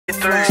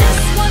Iamjustairi.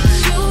 Just want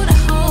you to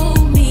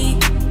hold me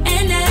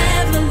and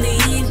never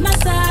leave my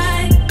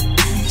side.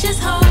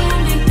 Just hold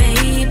me,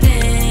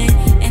 baby,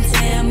 and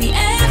tell me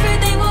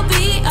everything will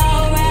be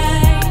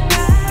alright.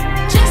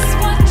 Just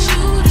want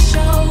you to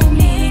show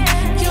me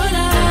your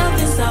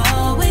love is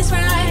always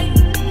right.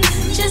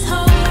 Just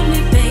hold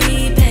me,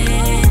 baby,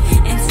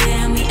 and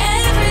tell me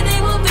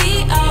everything will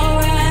be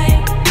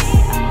alright.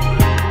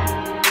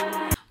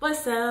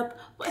 What's up?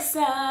 What's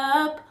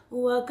up?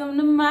 Welcome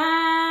to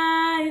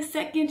my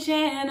second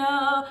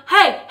channel.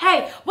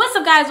 Hey, what's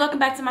up, guys? Welcome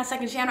back to my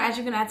second channel. As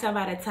you can tell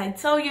by the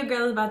title, your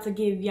girl is about to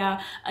give y'all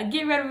a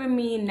get ready with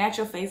me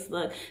natural face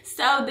look.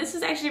 So this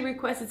was actually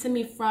requested to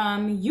me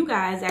from you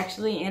guys,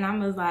 actually, and I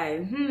was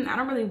like, I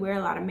don't really wear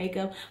a lot of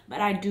makeup,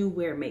 but I do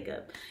wear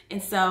makeup.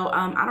 And so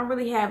I don't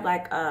really have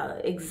like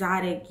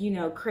exotic,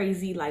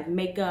 crazy like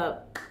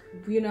makeup.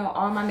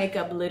 All my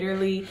makeup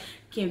literally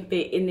can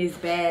fit in this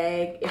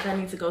bag. If I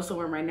need to go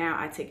somewhere right now,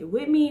 I take it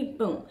with me.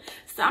 Boom.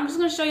 So I'm just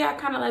gonna show y'all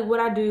kind of like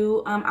what I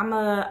do. I'm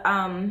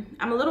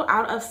a little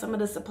out of some of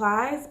the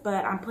supplies,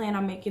 but I'm planning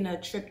on making a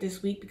trip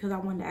this week because I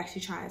wanted to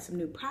actually try some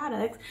new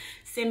products.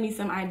 Send me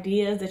some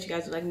ideas that you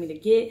guys would like me to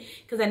get,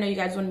 because I know you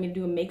guys wanted me to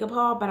do a makeup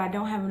haul, but I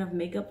don't have enough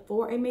makeup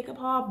for a makeup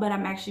haul. But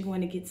I'm actually going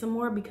to get some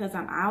more because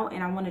I'm out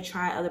and I want to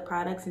try other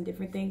products and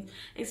different things,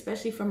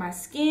 especially for my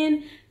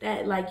skin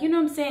that, like, what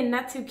I'm saying,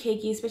 not too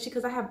cakey, especially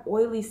because I have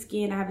oily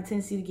skin. I have a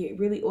tendency to get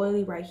really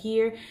oily right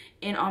here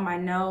and on my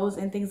nose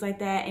and things like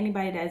that.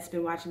 Anybody that's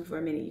been watching me for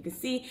a minute, you can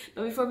see.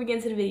 But before we get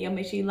into the video,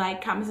 make sure you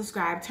like, comment,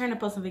 subscribe, turn on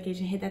post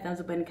notification, hit that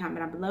thumbs up button, comment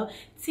down below.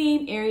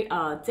 Team Ari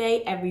all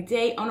day, every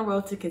day, on the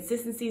road to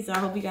consistency. So I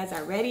hope you guys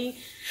are ready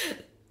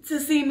to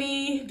see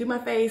me do my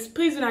face.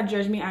 Please do not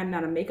judge me. I'm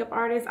not a makeup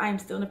artist. I am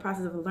still in the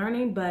process of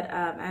learning, but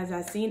as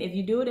I've seen, if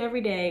you do it every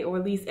day or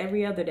at least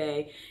every other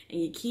day and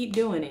you keep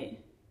doing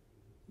it,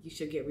 you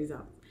should get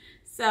results.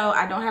 So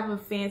I don't have a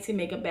fancy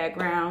makeup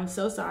background.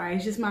 So sorry,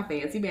 it's just my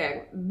fancy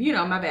bag,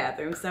 my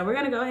bathroom. So we're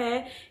gonna go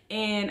ahead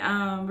and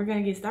we're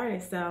gonna get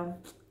started. So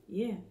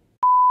yeah.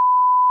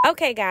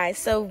 Okay, guys,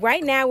 so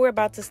right now we're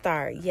about to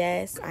start.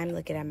 Yes, I'm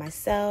looking at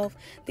myself.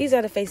 These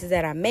are the faces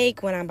that I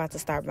make when I'm about to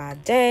start my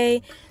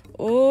day.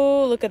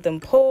 Ooh, look at them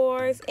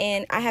pores.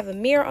 And I have a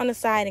mirror on the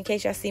side in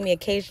case y'all see me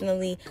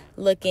occasionally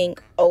looking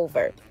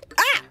over.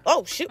 Ah!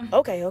 Oh, shoot.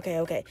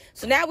 Okay.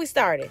 So now we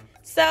started.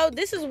 So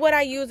this is what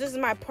I use. This is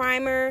my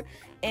primer.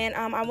 And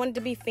I wanted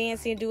to be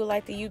fancy and do it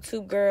like the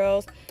YouTube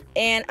girls.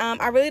 And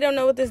I really don't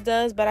know what this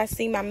does, but I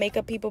see my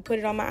makeup people put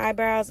it on my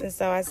eyebrows. And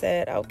so I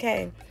said,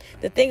 okay.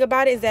 The thing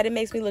about it is that it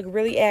makes me look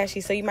really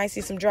ashy. So you might see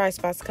some dry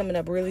spots coming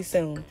up really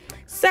soon.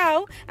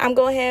 So I'm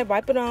going ahead,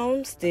 wipe it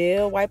on.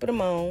 Still wiping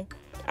them on.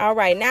 All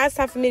right, now it's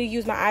time for me to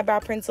use my eyebrow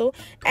pencil.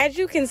 As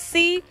you can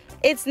see,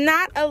 it's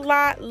not a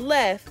lot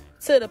left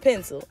to the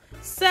pencil.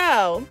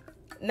 So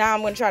now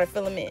I'm going to try to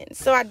fill them in.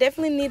 So I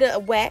definitely need a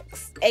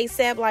wax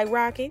ASAP like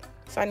Rocky.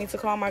 So I need to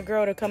call my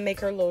girl to come make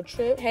her little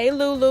trip. Hey,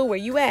 Lulu, where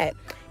you at?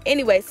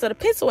 Anyway, so the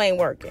pencil ain't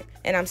working.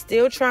 And I'm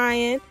still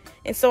trying.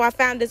 And so I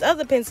found this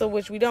other pencil,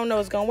 which we don't know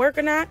is going to work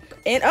or not.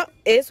 And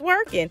it's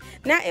working.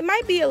 Now, it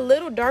might be a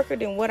little darker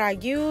than what I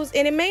use.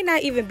 And it may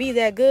not even be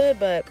that good,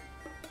 but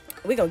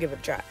we're going to give it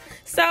a try.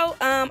 So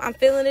I'm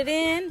filling it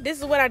in. This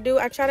is what I do.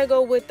 I try to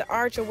go with the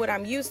arch or what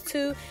I'm used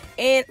to.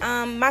 And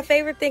my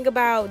favorite thing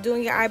about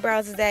doing your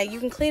eyebrows is that you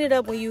can clean it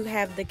up when you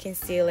have the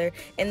concealer.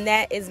 And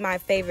that is my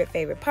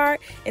favorite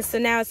part. And so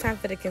now it's time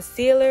for the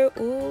concealer.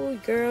 Ooh,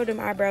 girl, them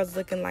eyebrows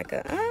looking like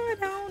I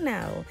don't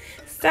know.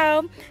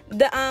 So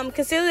the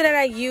concealer that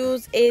I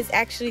use is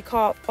actually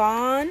called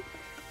Fawn.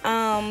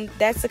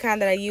 That's the kind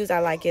that I use. I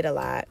like it a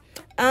lot.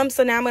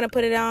 So now I'm going to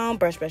put it on.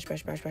 Brush.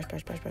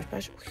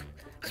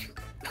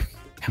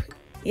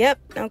 Yep.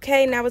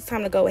 Okay, now it's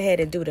time to go ahead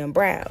and do them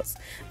brows.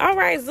 All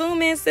right,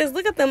 zoom in, sis.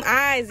 Look at them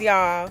eyes,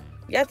 y'all.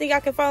 Y'all think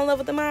I can fall in love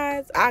with them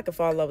eyes? I can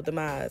fall in love with them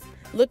eyes.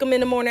 Look them in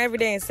the morning every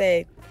day and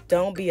say,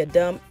 don't be a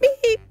dumb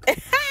beep.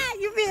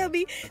 You feel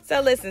me? So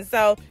listen,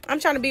 so I'm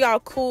trying to be all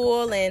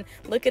cool and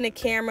look in the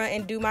camera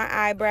and do my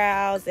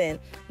eyebrows. And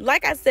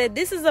like I said,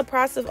 this is a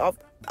process of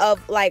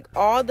like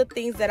all the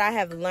things that I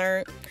have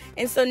learned.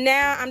 And so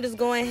now I'm just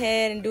going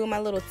ahead and doing my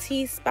little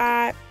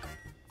T-spot.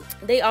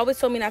 They always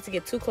told me not to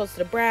get too close to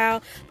the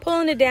brow,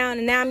 pulling it down,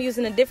 and now I'm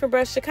using a different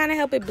brush to kind of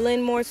help it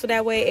blend more so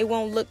that way it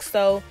won't look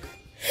so,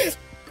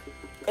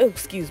 oh,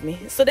 excuse me.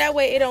 So that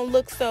way it don't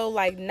look so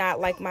like not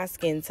like my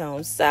skin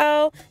tone.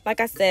 So like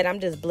I said, I'm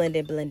just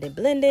blending.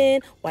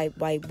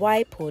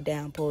 Wipe, pull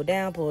down, cover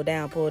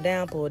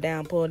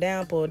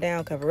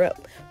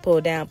up,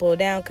 pull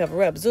down,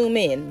 cover up, zoom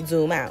in,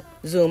 zoom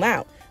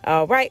out.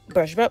 All right,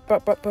 brush up.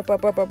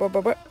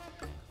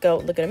 Go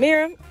look in the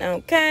mirror.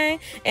 Okay.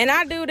 And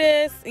I do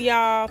this,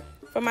 y'all,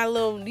 for my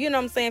little,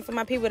 for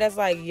my people that's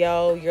like,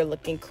 yo, you're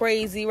looking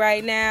crazy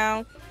right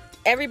now.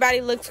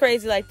 Everybody looks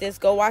crazy like this.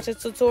 Go watch a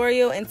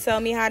tutorial and tell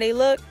me how they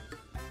look.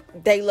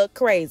 They look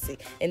crazy.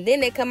 And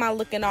then they come out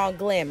looking all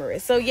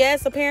glamorous. So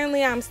yes,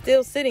 apparently I'm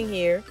still sitting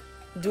here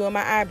doing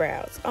my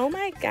eyebrows. Oh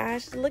my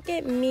gosh, look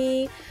at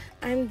me.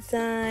 I'm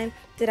done.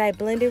 Did I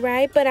blend it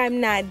right? But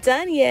I'm not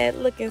done yet.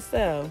 Looking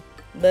so.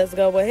 let's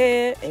go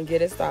ahead and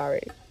get it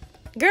started.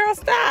 Girl,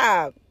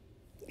 stop.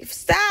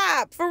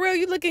 Stop. For real,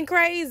 you looking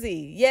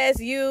crazy. Yes,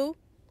 you.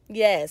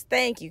 Yes,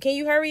 thank you. Can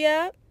you hurry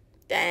up?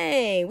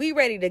 Dang, we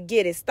ready to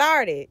get it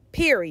started.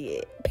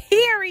 Period.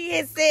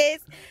 Period, sis.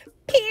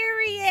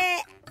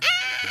 Period.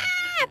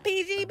 Ah,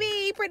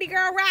 PGB, pretty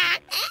girl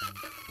rock.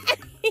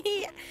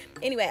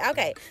 Anyway,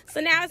 okay. So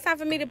now it's time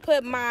for me to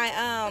put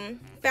my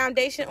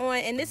foundation on,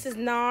 and this is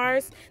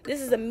NARS.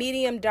 This is a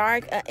medium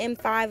dark,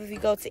 M5. If you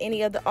go to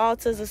any of the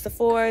Ultas or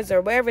Sephora's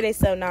or wherever they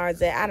sell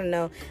NARS at, I don't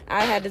know.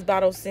 I had this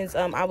bottle since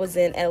I was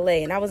in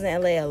LA, and I was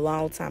in LA a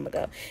long time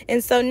ago.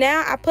 And so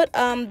now I put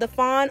the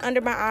fawn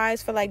under my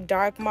eyes for like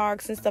dark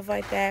marks and stuff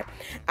like that.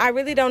 I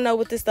really don't know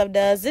what this stuff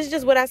does. This is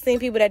just what I've seen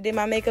people that did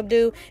my makeup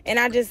do, and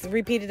I just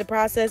repeated the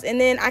process.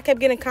 And then I kept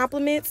getting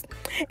compliments.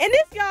 And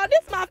this, y'all,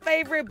 this is my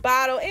favorite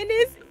bottle, and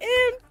it's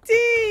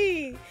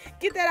empty.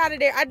 Get that out of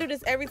there. I do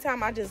this every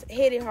time. I just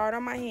hit it hard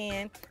on my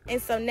hand.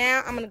 And so now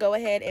I'm going to go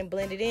ahead and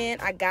blend it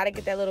in. I got to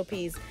get that little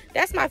piece.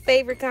 That's my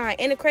favorite kind.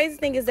 And the crazy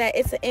thing is that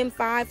it's an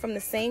M5 from the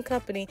same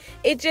company.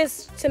 It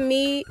just, to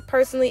me,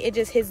 personally, it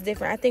just hits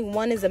different. I think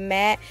one is a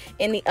matte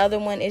and the other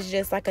one is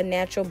just like a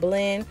natural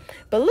blend.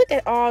 But look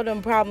at all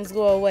them problems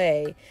go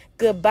away.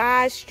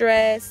 Goodbye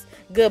stress.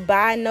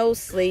 Goodbye no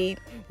sleep.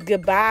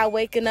 Goodbye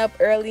waking up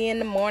early in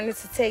the morning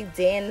to take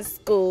Dan to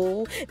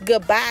school.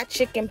 Goodbye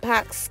chicken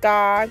pox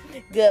scar.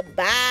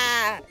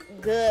 Goodbye.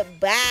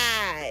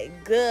 Goodbye.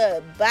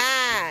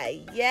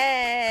 Goodbye.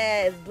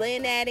 Yes.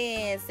 Blend that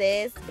in,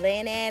 sis.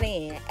 Blend that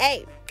in.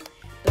 Hey.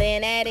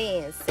 Blend that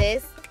in,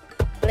 sis.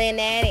 Blend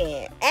that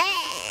in.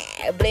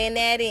 Ah. Blend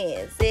that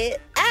in, sis.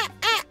 Ah,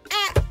 ah,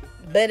 ah.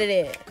 Blend it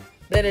in.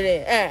 Blend it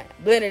in. Ah.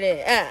 Blend it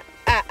in. Ah.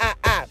 Ah, ah,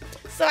 ah.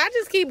 So I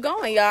just keep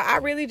going, y'all. I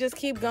really just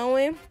keep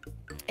going.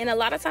 And a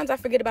lot of times I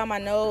forget about my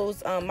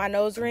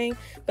nose ring.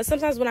 But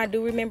sometimes when I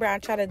do remember, I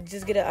try to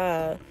just get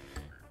a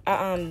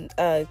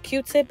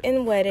Q-tip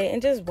and wet it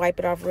and just wipe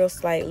it off real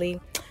slightly.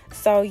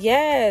 So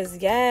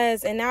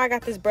yes. And now I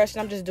got this brush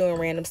and I'm just doing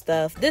random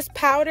stuff. This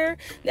powder,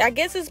 I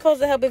guess it's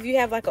supposed to help if you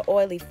have like an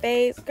oily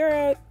face.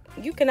 Girl,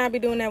 you cannot be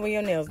doing that when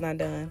your nails not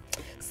done.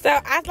 So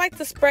I like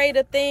to spray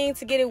the thing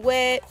to get it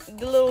wet,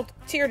 the little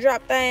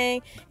teardrop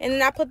thing, and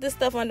then I put this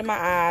stuff under my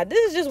eye.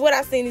 This is just what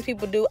I've seen these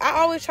people do. I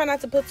always try not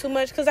to put too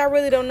much because I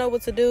really don't know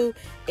what to do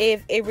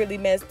if it really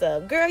messed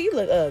up. Girl, you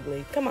look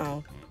ugly. Come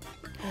on.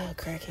 Oh,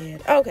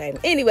 crackhead. Okay.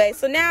 Anyway,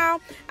 so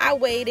now I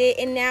waited,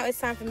 and now it's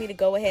time for me to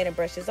go ahead and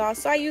brush this off.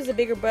 So I use a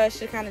bigger brush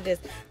to kind of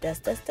just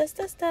dust.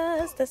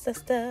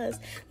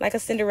 Like a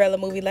Cinderella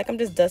movie. Like I'm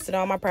just dusting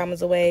all my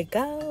problems away.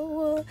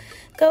 Go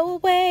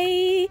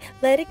away.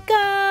 Let it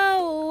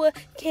go.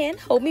 Can't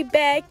hold me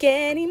back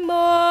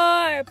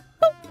anymore.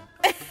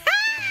 Boop.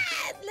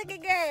 Look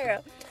at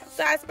girl.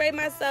 So I sprayed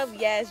myself.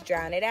 Yes,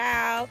 drown it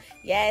out.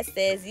 Yes,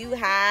 says you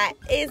hot.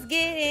 It's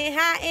getting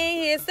hot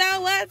in here.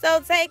 So what? So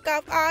take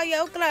off all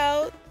your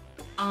clothes.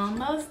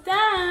 Almost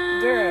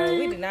done. Girl,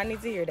 we did not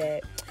need to hear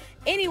that.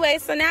 Anyway,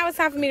 so now it's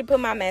time for me to put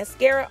my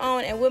mascara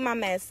on. And with my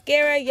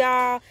mascara,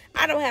 y'all,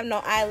 I don't have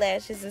no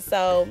eyelashes. And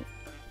so,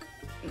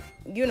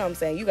 you know what I'm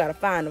saying, you got to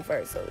find them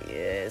first. So,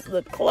 yes,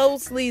 look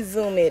closely,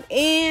 zoom it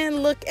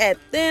in. Look at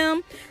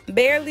them.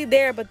 Barely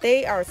there, but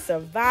they are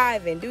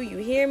surviving. Do you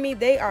hear me?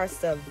 They are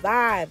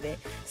surviving.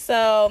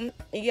 So,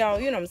 you know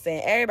what I'm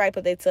saying, everybody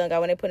put their tongue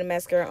out when they put a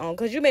mascara on.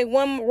 Because you make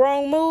one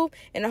wrong move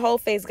and the whole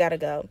face got to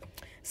go.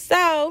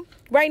 So,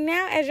 right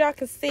now, as y'all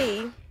can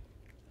see,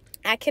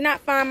 I cannot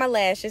find my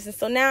lashes. And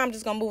so now I'm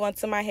just going to move on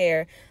to my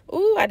hair.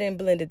 Ooh, I didn't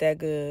blend it that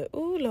good.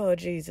 Ooh, Lord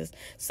Jesus.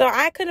 So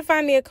I couldn't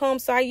find me a comb.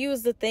 So I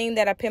used the thing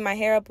that I pin my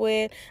hair up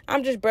with.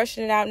 I'm just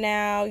brushing it out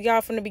now.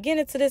 Y'all, from the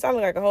beginning to this, I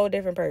look like a whole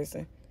different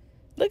person.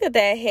 Look at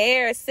that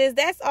hair, sis.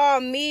 That's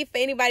all me for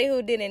anybody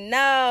who didn't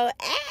know.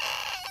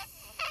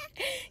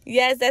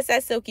 Yes, that's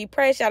that Silky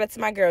Press. Shout out to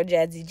my girl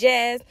Jazzy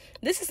Jazz.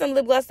 This is some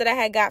lip gloss that I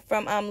had got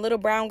from Little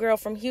Brown Girl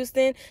from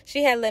Houston.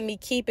 She had let me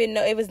keep it.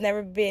 No, it was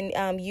never been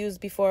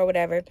used before or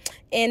whatever.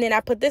 And then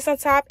I put this on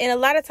top. And a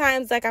lot of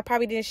times, like I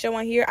probably didn't show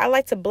on here, I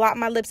like to blot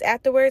my lips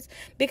afterwards.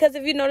 Because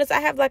if you notice, I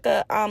have like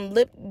a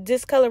lip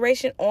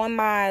discoloration on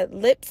my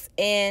lips.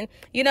 And,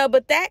 you know,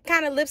 but that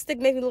kind of lipstick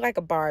makes me look like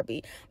a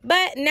Barbie.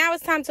 But now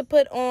it's time to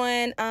put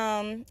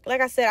on, like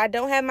I said, I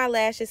don't have my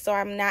lashes, so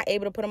I'm not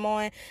able to put them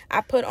on.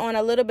 I put on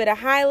a little bit of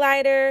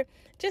highlighter,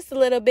 just a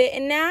little bit,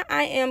 and now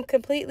I am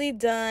completely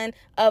done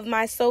of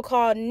my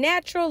so-called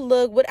natural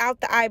look without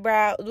the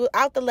eyebrow,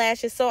 without the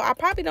lashes. So I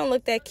probably don't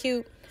look that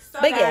cute. So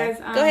but guys,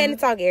 yeah, go ahead and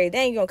talk, Ari. They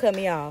ain't gonna cut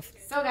me off.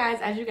 So guys,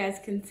 as you guys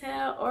can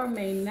tell, or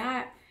may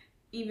not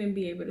even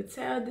be able to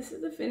tell, this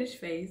is the finished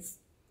face.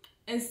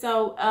 And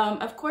so,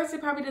 of course, it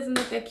probably doesn't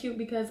look that cute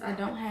because I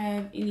don't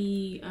have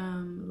any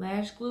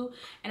lash glue,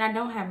 and I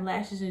don't have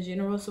lashes in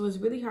general. So it's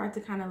really hard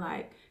to kind of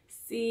like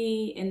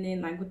see, and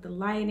then like with the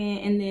lighting,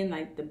 and then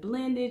like the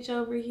blendage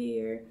over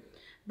here.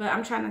 But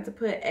I'm trying not to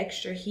put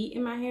extra heat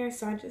in my hair,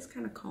 so I just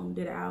kind of combed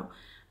it out.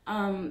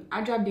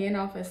 I dropped Dan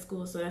off at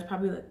school, so that's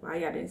probably like why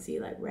y'all didn't see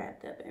it like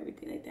wrapped up and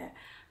everything like that,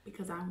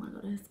 because I don't want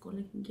to go to school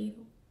looking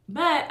giggle.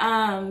 But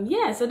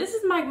yeah, so this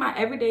is my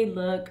everyday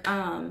look.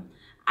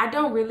 I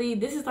don't really,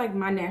 this is like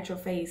my natural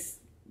face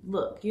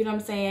look, you know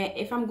what I'm saying?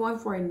 If I'm going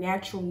for a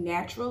natural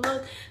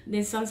look,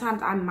 then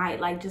sometimes I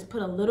might like just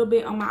put a little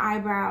bit on my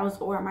eyebrows,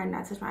 or I might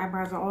not touch my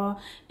eyebrows at all,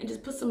 and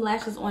just put some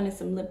lashes on and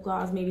some lip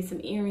gloss, maybe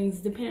some earrings,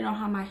 depending on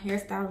how my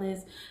hairstyle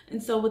is.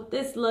 And so with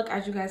this look,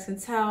 as you guys can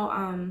tell,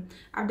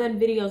 I've done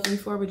videos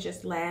before with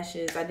just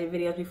lashes. I did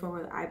videos before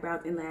with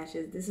eyebrows and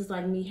lashes. This is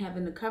like me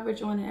having the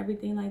coverage on and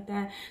everything like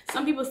that.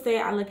 Some people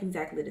say I look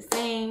exactly the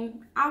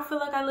same. I feel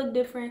like I look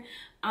different.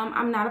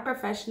 I'm not a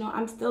professional.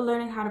 I'm still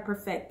learning how to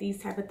perfect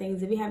these type of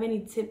things. If you have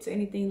any tips or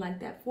anything like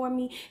that for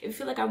me, if you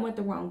feel like I went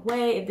the wrong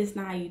way, if this is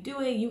not how you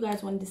do it, you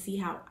guys wanted to see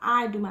how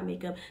I do my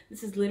makeup,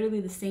 this is literally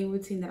the same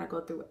routine that I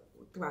go through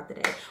throughout the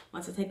day.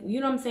 Once I take, you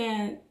know what I'm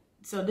saying?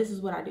 So this is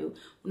what I do.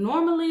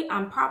 Normally,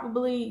 I'm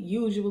probably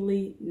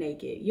usually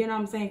naked. You know what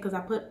I'm saying? Because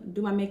I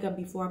do my makeup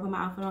before I put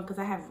my outfit on, because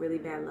I have really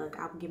bad luck.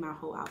 I'll get my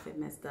whole outfit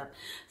messed up.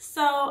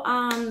 So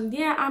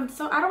yeah,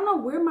 I don't know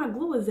where my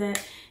glue is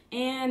at.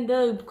 And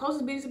the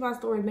closest beauty supply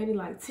store is maybe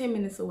like 10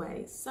 minutes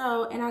away.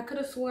 So, and I could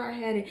have swore I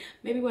had it.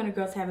 Maybe one of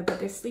the girls have it, but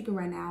they're sleeping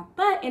right now.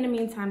 But in the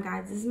meantime,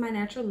 guys, this is my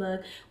natural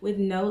look with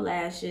no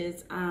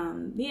lashes.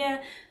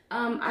 Yeah.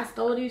 I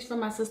stole these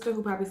from my sister,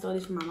 who probably stole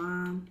these from my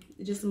mom.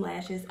 Just some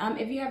lashes.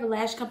 If you have a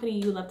lash company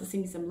and you'd love to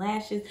send me some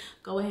lashes,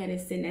 go ahead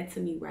and send that to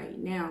me right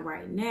now.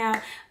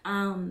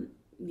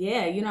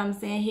 Yeah, you know what I'm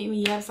saying? Hit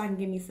me up so I can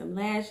get me some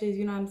lashes.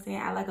 You know what I'm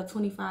saying? I like a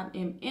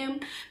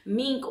 25mm,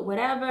 mink,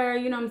 whatever.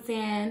 You know what I'm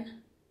saying?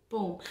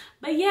 Boom.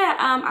 But yeah,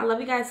 I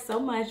love you guys so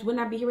much. Would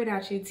not be here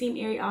without you.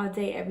 Team Ari all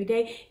day, every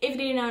day. If you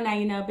didn't know, now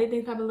you know. Big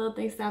things happen, little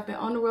things stop. And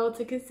on the road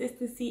to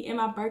consistency, and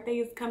my birthday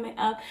is coming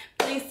up.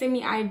 Please send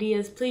me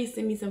ideas. Please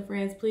send me some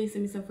friends. Please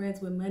send me some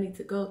friends with money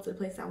to go to the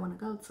place I want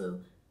to go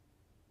to.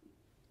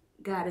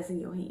 God is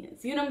in your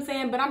hands. You know what I'm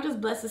saying? But I'm just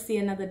blessed to see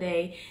another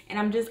day. And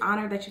I'm just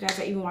honored that you guys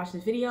are even watching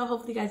this video.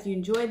 Hopefully, you guys, you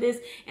enjoyed this.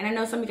 And I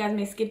know some of you guys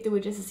may skip through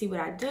it just to see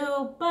what I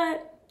do.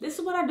 But this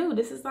is what I do.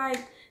 This is like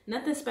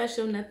nothing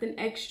special, nothing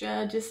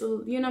extra, just,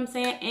 you know what I'm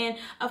saying? And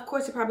of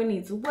course, it probably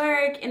needs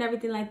work and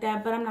everything like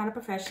that, but I'm not a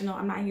professional.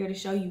 I'm not here to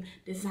show you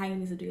this is how you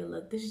need to do your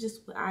look. This is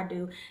just what I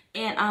do.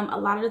 And a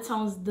lot of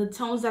the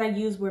tones that I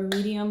used were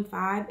medium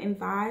 5 and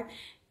 5.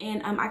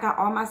 And I got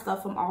all my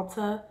stuff from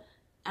Ulta.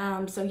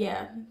 So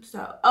yeah,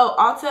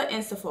 Ulta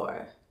and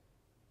Sephora.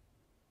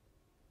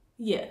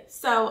 Yeah,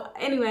 so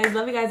anyways,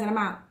 love you guys, and I'm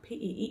out.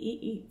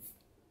 Peace.